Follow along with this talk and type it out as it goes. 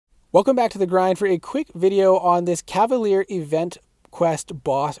Welcome back to The Grind for a quick video on this Cavalier event quest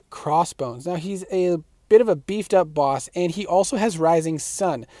boss, Crossbones. Now, he's a bit of a beefed up boss, and he also has Rising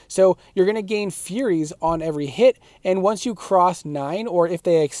Sun. So you're going to gain Furies on every hit, and once you cross 9, or if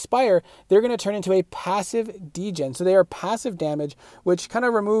they expire, they're going to turn into a passive degen. So they are passive damage, which kind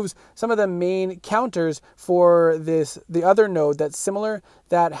of removes some of the main counters for the other node that's similar,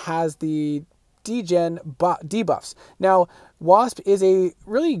 that has the degen debuffs. Now, Wasp is a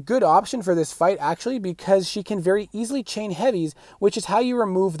really good option for this fight, actually, because she can very easily chain heavies, which is how you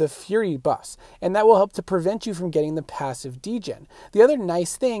remove the Fury buffs, and that will help to prevent you from getting the passive degen. The other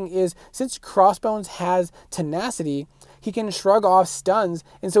nice thing is, since Crossbones has tenacity, he can shrug off stuns,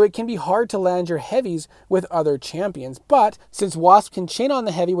 and so it can be hard to land your heavies with other champions. But since Wasp can chain on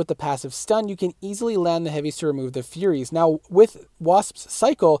the heavy with the passive stun, you can easily land the heavies to remove the Furies. Now, with Wasp's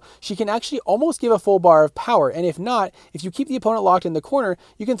cycle, she can actually almost give a full bar of power, and if not, if you keep the opponent locked in the corner,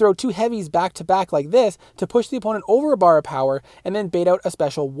 you can throw 2 heavies back to back like this to push the opponent over a bar of power and then bait out a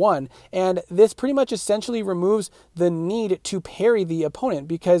special 1. And this pretty much essentially removes the need to parry the opponent,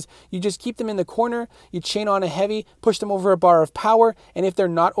 because you just keep them in the corner, you chain on a heavy, push them over a bar of power, and if they're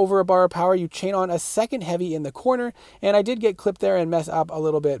not over a bar of power, you chain on a second heavy in the corner. And I did get clipped there and mess up a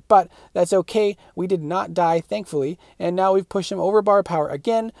little bit, but that's okay. We did not die, thankfully, and now we've pushed him over a bar of power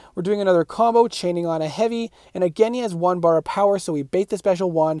again. We're doing another combo, chaining on a heavy, and again he has 1 bar of power, so we bait the special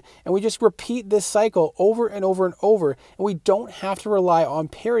 1, and we just repeat this cycle over and over and over, and we don't have to rely on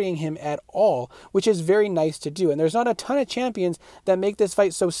parrying him at all, which is very nice to do. And there's not a ton of champions that make this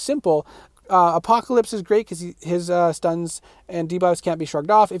fight so simple. Apocalypse is great because his stuns and debuffs can't be shrugged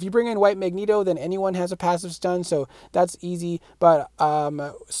off. If you bring in White Magneto, then anyone has a passive stun, so that's easy. But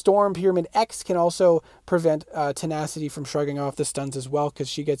Storm Pyramid X can also prevent Tenacity from shrugging off the stuns as well, because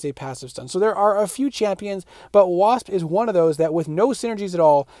she gets a passive stun. So there are a few champions, but Wasp is one of those that, with no synergies at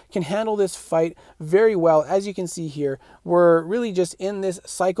all, can handle this fight very well. As you can see here, we're really just in this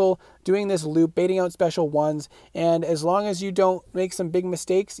cycle, doing this loop, baiting out special 1s, and as long as you don't make some big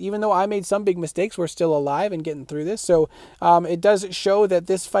mistakes, even though I made some big mistakes, we're still alive and getting through this. So it does show that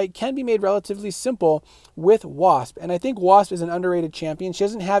this fight can be made relatively simple with Wasp. And I think Wasp is an underrated champion. She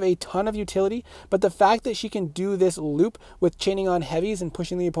doesn't have a ton of utility, but the fact that she can do this loop with chaining on heavies and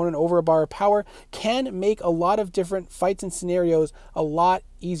pushing the opponent over a bar of power can make a lot of different fights and scenarios a lot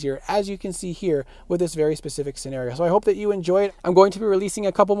easier, as you can see here with this very specific scenario. So I hope that you enjoy it. I'm going to be releasing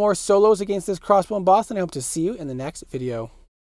a couple more solos against this Crossbone boss, and I hope to see you in the next video.